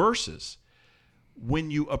behavior, versus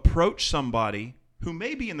when you approach somebody who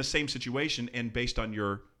may be in the same situation, and based on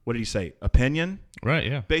your, what did he say, opinion? Right,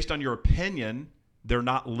 yeah. Based on your opinion, they're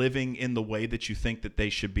not living in the way that you think that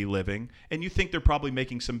they should be living, and you think they're probably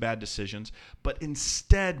making some bad decisions, but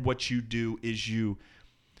instead what you do is you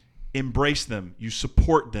embrace them, you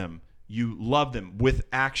support them, you love them with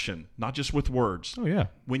action, not just with words. Oh, yeah.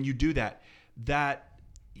 When you do that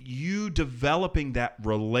you developing that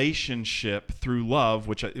relationship through love,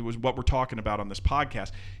 which it was what we're talking about on this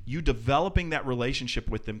podcast, you developing that relationship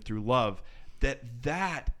with them through love,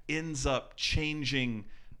 that ends up changing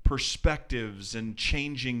perspectives and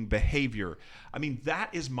changing behavior. I mean, that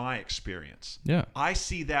is my experience. Yeah. I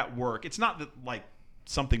see that work. It's not that like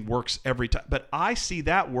something works every time, but I see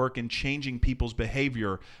that work in changing people's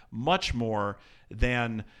behavior much more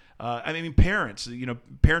than parents.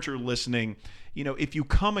 Parents are listening. If you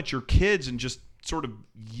come at your kids and just sort of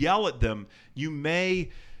yell at them, you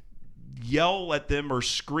may yell at them or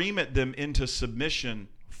scream at them into submission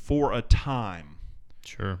for a time.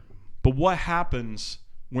 Sure. But what happens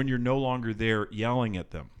when you're no longer there yelling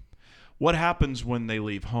at them? What happens when they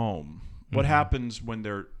leave home? What happens when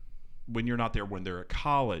you're not there, when they're at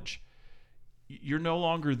college? You're no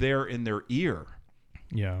longer there in their ear.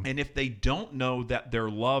 Yeah. And if they don't know that they're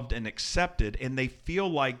loved and accepted, and they feel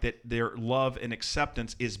like that their love and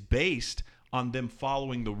acceptance is based on them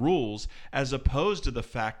following the rules, as opposed to the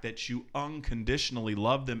fact that you unconditionally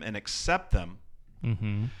love them and accept them,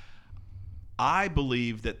 I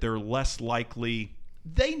believe that they're less likely.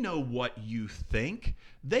 They know what you think.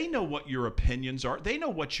 They know what your opinions are. They know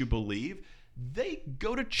what you believe. They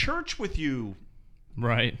go to church with you,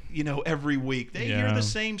 right? Every week. They hear the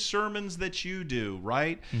same sermons that you do,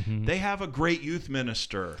 right? They have a great youth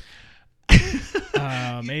minister.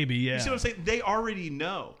 Maybe, yeah. You see what I'm saying? They already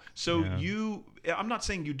know. So I'm not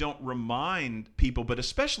saying you don't remind people, but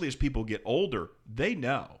especially as people get older, they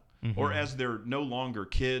know. Mm-hmm. Or as they're no longer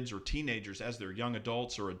kids or teenagers, as they're young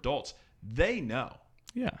adults or adults, they know.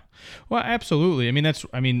 Yeah. Well, absolutely. I mean,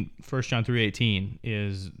 1 John 3:18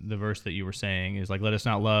 is the verse that you were saying is like, let us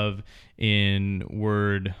not love in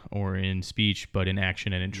word or in speech, but in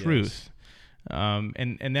action and in truth.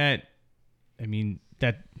 And that, I mean,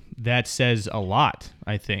 that says a lot,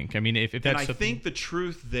 I think. I mean, if that's... And I think the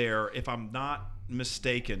truth there, if I'm not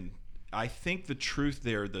mistaken, I think the truth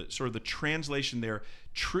there, the sort of the translation there,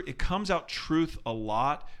 it comes out truth a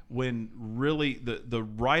lot when really the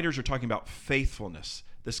writers are talking about faithfulness,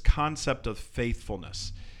 this concept of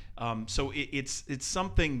faithfulness. So it's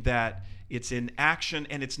something that it's in action,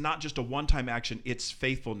 and it's not just a one-time action, it's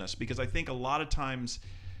faithfulness. Because I think a lot of times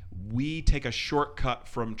we take a shortcut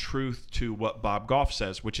from truth to what Bob Goff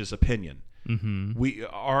says, which is opinion. Mm-hmm.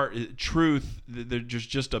 Our truth, there's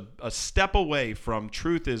just a step away from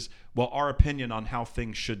truth is, well, our opinion on how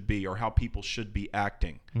things should be or how people should be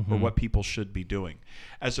acting or what people should be doing,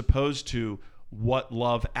 as opposed to what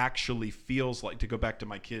love actually feels like. To go back to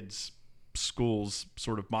my kids' school's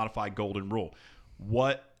sort of modified golden rule,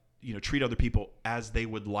 treat other people as they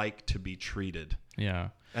would like to be treated. Yeah.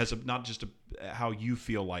 Not just how you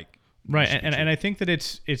feel like. Right. And I think that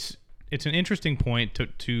it's an interesting point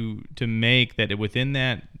to make, that within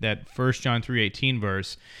that 1 John 3:18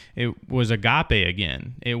 verse, it was agape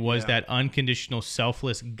again. It was that unconditional,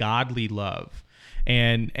 selfless, godly love.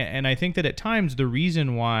 And I think that at times the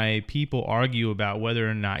reason why people argue about whether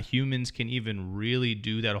or not humans can even really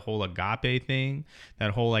do that whole agape thing,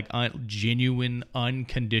 that whole like genuine,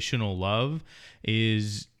 unconditional love,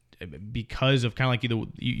 is because of kind of like you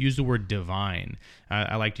use the word divine.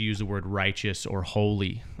 I like to use the word righteous or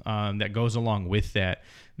holy. That goes along with that.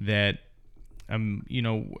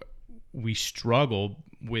 We struggle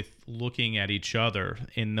with looking at each other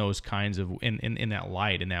in those kinds of in that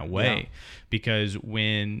light, in that way, because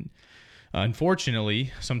when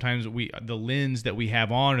unfortunately sometimes the lens that we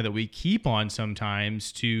have on, or that we keep on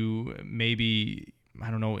sometimes, to maybe,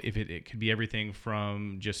 I don't know if it could be everything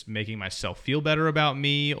from just making myself feel better about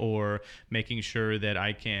me, or making sure that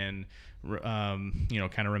I can,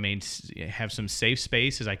 kind of have some safe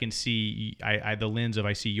space, as I can see the lens of,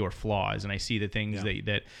 I see your flaws, and I see the things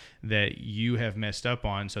that you have messed up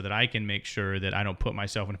on, so that I can make sure that I don't put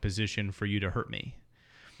myself in a position for you to hurt me.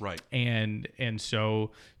 Right. And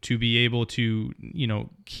so to be able to,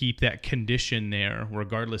 keep that condition there,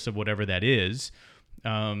 regardless of whatever that is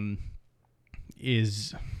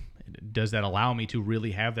does that allow me to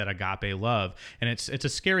really have that agape love? And it's a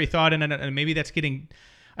scary thought, and maybe that's getting,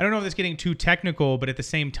 I don't know if that's getting too technical, but at the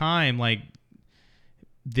same time, like,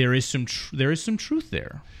 there is some truth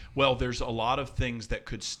there. Well, there's a lot of things that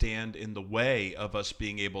could stand in the way of us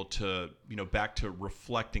being able to, back to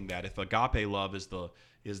reflecting that. If agape love is the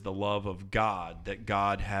love of God that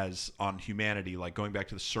God has on humanity, like going back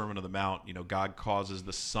to the Sermon on the Mount, God causes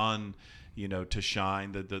the sun, to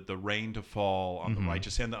shine, the rain to fall on the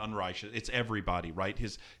righteous and the unrighteous. It's everybody, right?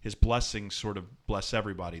 His blessings sort of bless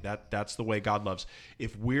everybody. That's the way God loves.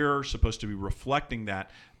 If we're supposed to be reflecting that,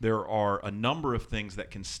 there are a number of things that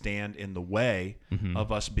can stand in the way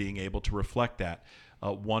of us being able to reflect that.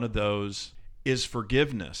 One of those is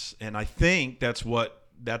forgiveness, and I think that's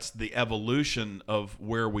the evolution of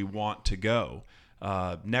where we want to go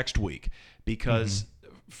next week, because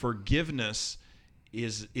forgiveness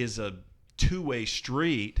is a two-way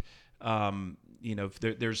street.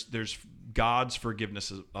 There's God's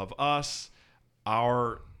forgiveness of us,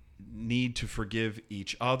 our need to forgive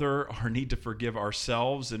each other, our need to forgive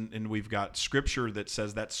ourselves, and we've got scripture that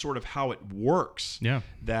says that's sort of how it works. Yeah.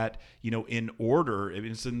 That in order,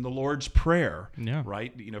 it's in the Lord's Prayer. Yeah.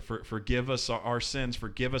 Right. Forgive us our sins,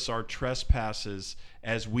 forgive us our trespasses,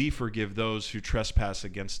 as we forgive those who trespass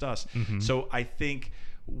against us. So I think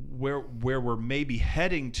where we're maybe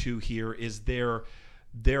heading to here is there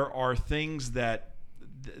are things that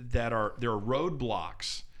are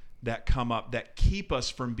roadblocks that come up that keep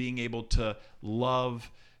us from being able to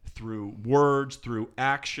love through words, through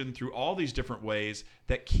action, through all these different ways,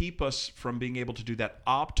 that keep us from being able to do that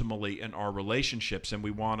optimally in our relationships. And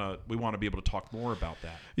we want to be able to talk more about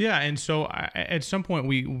that. Yeah, and so at some point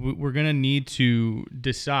we're going to need to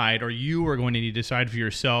decide, or you are going to need to decide for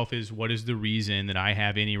yourself, is what is the reason that I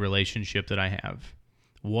have any relationship that I have?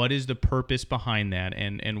 What is the purpose behind that,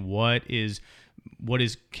 and what is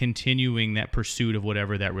continuing that pursuit of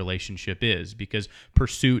whatever that relationship is? Because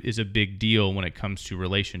pursuit is a big deal when it comes to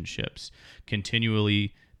relationships.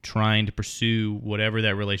 Continually trying to pursue whatever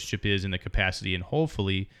that relationship is in the capacity and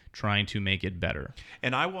hopefully trying to make it better.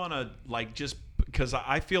 And I want to just because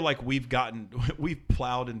I feel like we've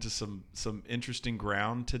plowed into some interesting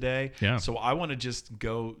ground today. Yeah. So I want to just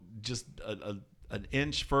go an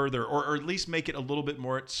inch further, or at least make it a little bit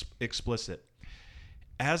more explicit.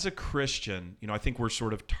 As a Christian, I think we're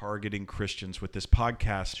sort of targeting Christians with this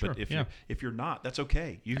podcast. Sure, but if you're not, that's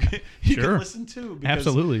okay. You Sure. can listen too. Because,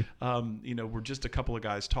 Absolutely. We're just a couple of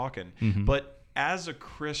guys talking. Mm-hmm. But as a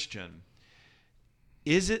Christian,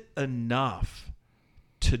 is it enough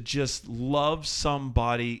to just love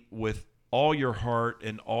somebody with all your heart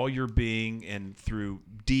and all your being and through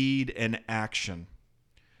deed and action?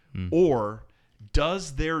 Or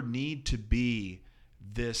does there need to be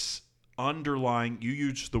this underlying, you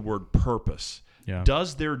use the word purpose. Yeah.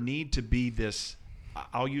 Does there need to be this,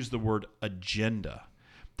 I'll use the word agenda.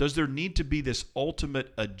 Does there need to be this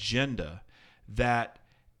ultimate agenda that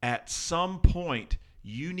at some point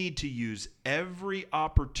you need to use every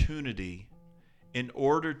opportunity in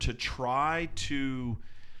order to try to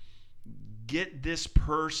get this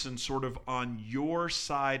person sort of on your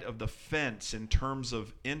side of the fence in terms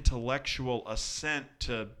of intellectual assent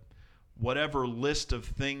to whatever list of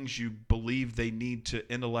things you believe they need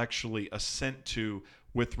to intellectually assent to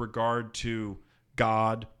with regard to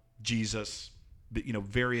God, Jesus,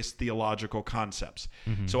 various theological concepts.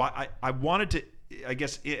 Mm-hmm. So I wanted to, I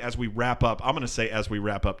guess, as we wrap up, I'm going to say as we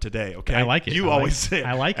wrap up today, okay? I like it. You always say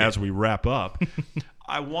I like it. As we wrap up.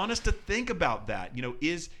 I want us to think about that.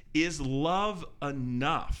 Is love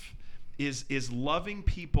enough? Is loving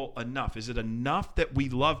people enough? Is it enough that we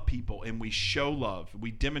love people and we show love,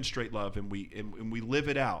 we demonstrate love, and we live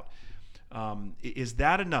it out? Is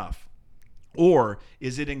that enough? Or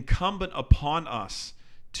is it incumbent upon us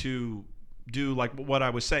to do like what I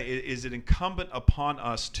was saying? Is it incumbent upon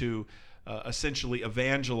us to essentially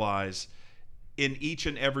evangelize in each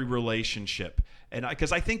and every relationship? And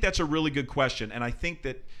because I think that's a really good question, and I think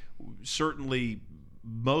that certainly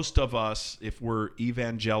most of us, if we're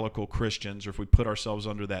evangelical Christians, or if we put ourselves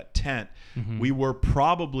under that tent, mm-hmm. we were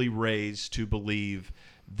probably raised to believe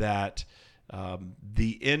that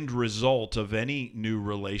the end result of any new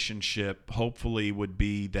relationship hopefully would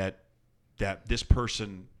be that this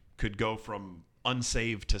person could go from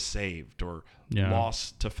unsaved to saved, or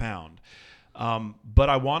lost to found. But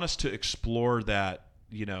I want us to explore that.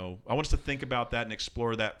 I want us to think about that and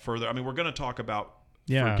explore that further. I mean, we're going to talk about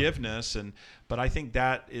forgiveness, but I think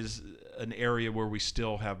that is an area where we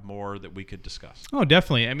still have more that we could discuss. Oh,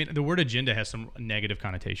 definitely. I mean, the word agenda has some negative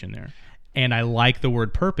connotation there. And I like the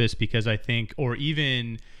word purpose because I think, or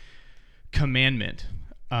even commandment,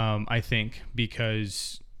 I think,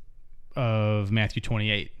 because of Matthew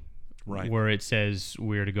 28, right, where it says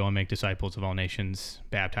we're to go and make disciples of all nations,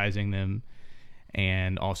 baptizing them,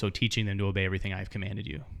 and also teaching them to obey everything I've commanded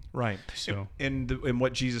you. Right. So, and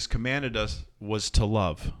what Jesus commanded us was to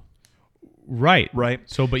love. Right. Right.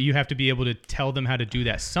 So, but you have to be able to tell them how to do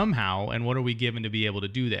that somehow. And what are we given to be able to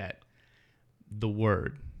do that? The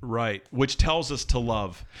word. Right. Which tells us to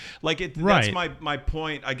love. That's my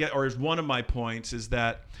point, I get, or is one of my points, is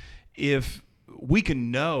that if we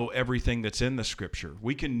can know everything that's in the scripture,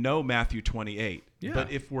 we can know Matthew 28. Yeah.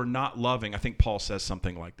 But if we're not loving, I think Paul says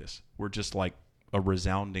something like this. We're just like a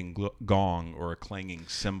resounding gong or a clanging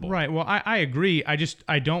cymbal. Right. Well, I agree.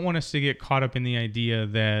 I don't want us to get caught up in the idea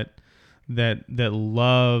that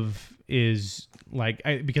love is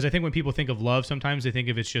because I think when people think of love, sometimes they think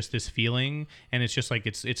of it's just this feeling, and it's just like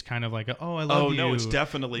it's kind of like I love you. Oh no, it's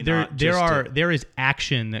definitely not. There is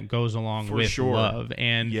action that goes along with love,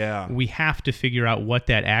 and we have to figure out what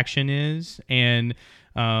that action is. And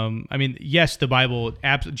I mean, yes, the Bible,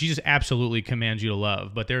 Jesus absolutely commands you to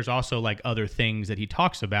love, but there's also other things that he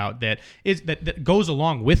talks about that goes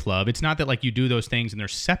along with love. It's not that you do those things and they're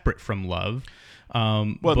separate from love.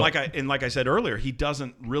 Like I said earlier, he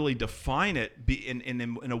doesn't really define it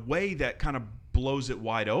in a way that kind of blows it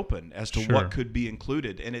wide open as to what could be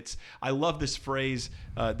included. And I love this phrase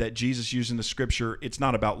that Jesus used in the scripture. It's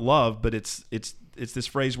not about love, but it's this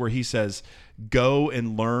phrase where he says, "Go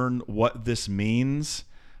and learn what this means.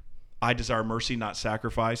 I desire mercy, not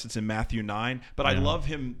sacrifice." It's in Matthew 9. But I love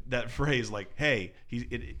that phrase, hey,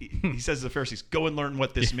 he says to the Pharisees, go and learn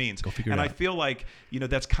what this means. Go figure it out. I feel like,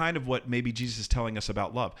 that's kind of what maybe Jesus is telling us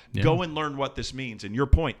about love. Yeah. Go and learn what this means. And your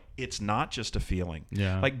point, it's not just a feeling.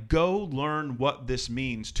 Yeah. Go learn what this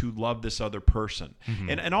means to love this other person. Mm-hmm.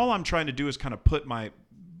 And all I'm trying to do is kind of put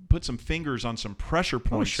some fingers on some pressure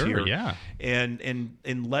points here. Yeah. And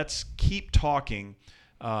let's keep talking.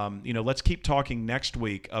 Let's keep talking next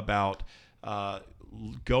week about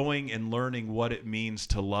going and learning what it means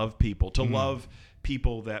to love people, to love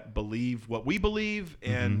people that believe what we believe,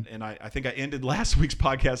 and I think I ended last week's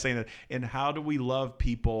podcast saying that. And how do we love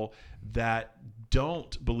people that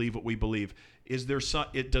don't believe what we believe? Is there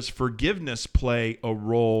does forgiveness play a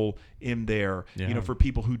role in there? Yeah. For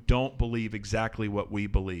people who don't believe exactly what we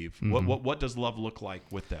believe, what does love look like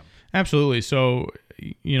with them? Absolutely. So,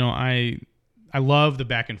 I love the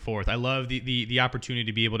back and forth. I love the opportunity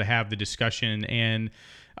to be able to have the discussion, and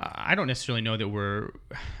I don't necessarily know that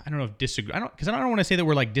I don't know if disagree. Because I don't want to say that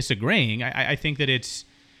we're like disagreeing. I think that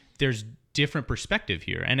there's different perspective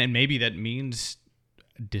here, and maybe that means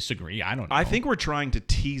disagree. I don't know. I think we're trying to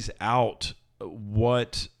tease out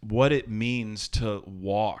what it means to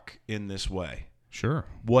walk in this way. Sure.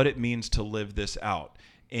 What it means to live this out.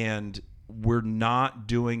 And we're not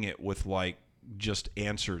doing it with like just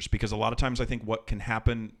answers, because a lot of times I think what can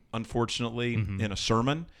happen, unfortunately, in a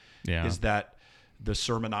sermon is that the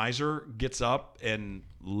sermonizer gets up and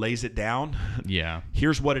lays it down. Yeah.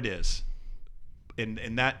 Here's what it is.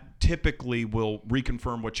 And that typically will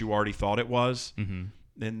reconfirm what you already thought it was. And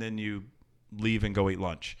then you leave and go eat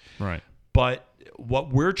lunch. Right. But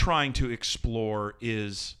what we're trying to explore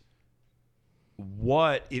is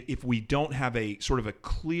what if we don't have a sort of a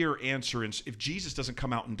clear answer, and if Jesus doesn't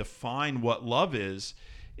come out and define what love is,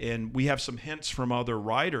 and we have some hints from other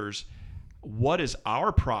writers, what is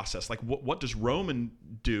our process? Like what does Roman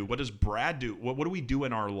do? What does Brad do? What do we do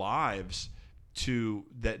in our lives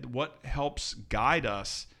what helps guide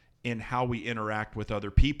us in how we interact with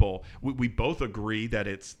other people? We both agree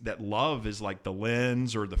that love is like the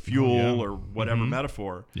lens or the fuel or whatever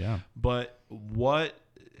metaphor. Yeah. But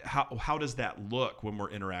how does that look when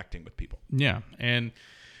we're interacting with people? Yeah. And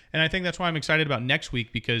I think that's why I'm excited about next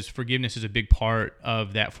week, because forgiveness is a big part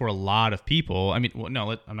of that for a lot of people. I mean, I'm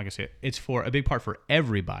not going to say it. It's for a big part for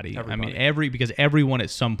everybody. I mean, because everyone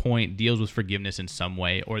at some point deals with forgiveness in some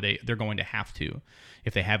way, or they're going to have to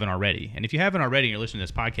if they haven't already. And if you haven't already and you're listening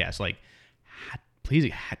to this podcast, like,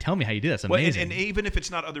 please tell me how you do that. It's amazing. And even if it's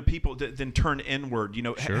not other people, then turn inward.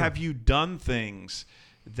 Sure. Have you done things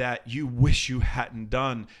that you wish you hadn't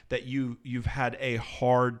done, that you've had a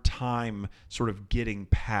hard time sort of getting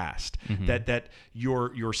past, that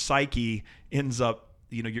your psyche ends up,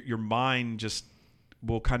 your mind just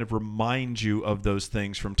will kind of remind you of those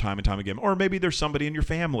things from time and time again. Or maybe there's somebody in your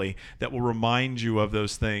family that will remind you of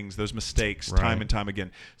those things, those mistakes, time and time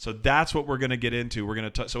again. So that's what we're going to get into. We're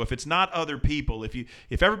going to so if it's not other people,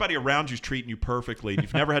 if everybody around you's treating you perfectly, and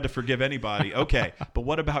you've never had to forgive anybody, okay. But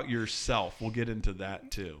what about yourself? We'll get into that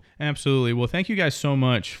too. Absolutely. Well, thank you guys so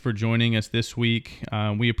much for joining us this week.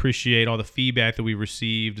 We appreciate all the feedback that we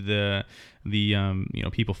received, the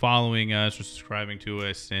people following us or subscribing to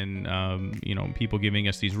us, and people giving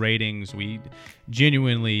us these ratings. We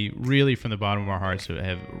genuinely, really from the bottom of our hearts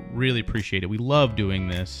have really appreciated it. We love doing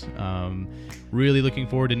this. Really looking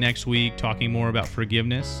forward to next week talking more about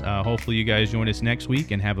forgiveness. Hopefully you guys join us next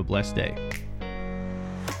week, and have a blessed day.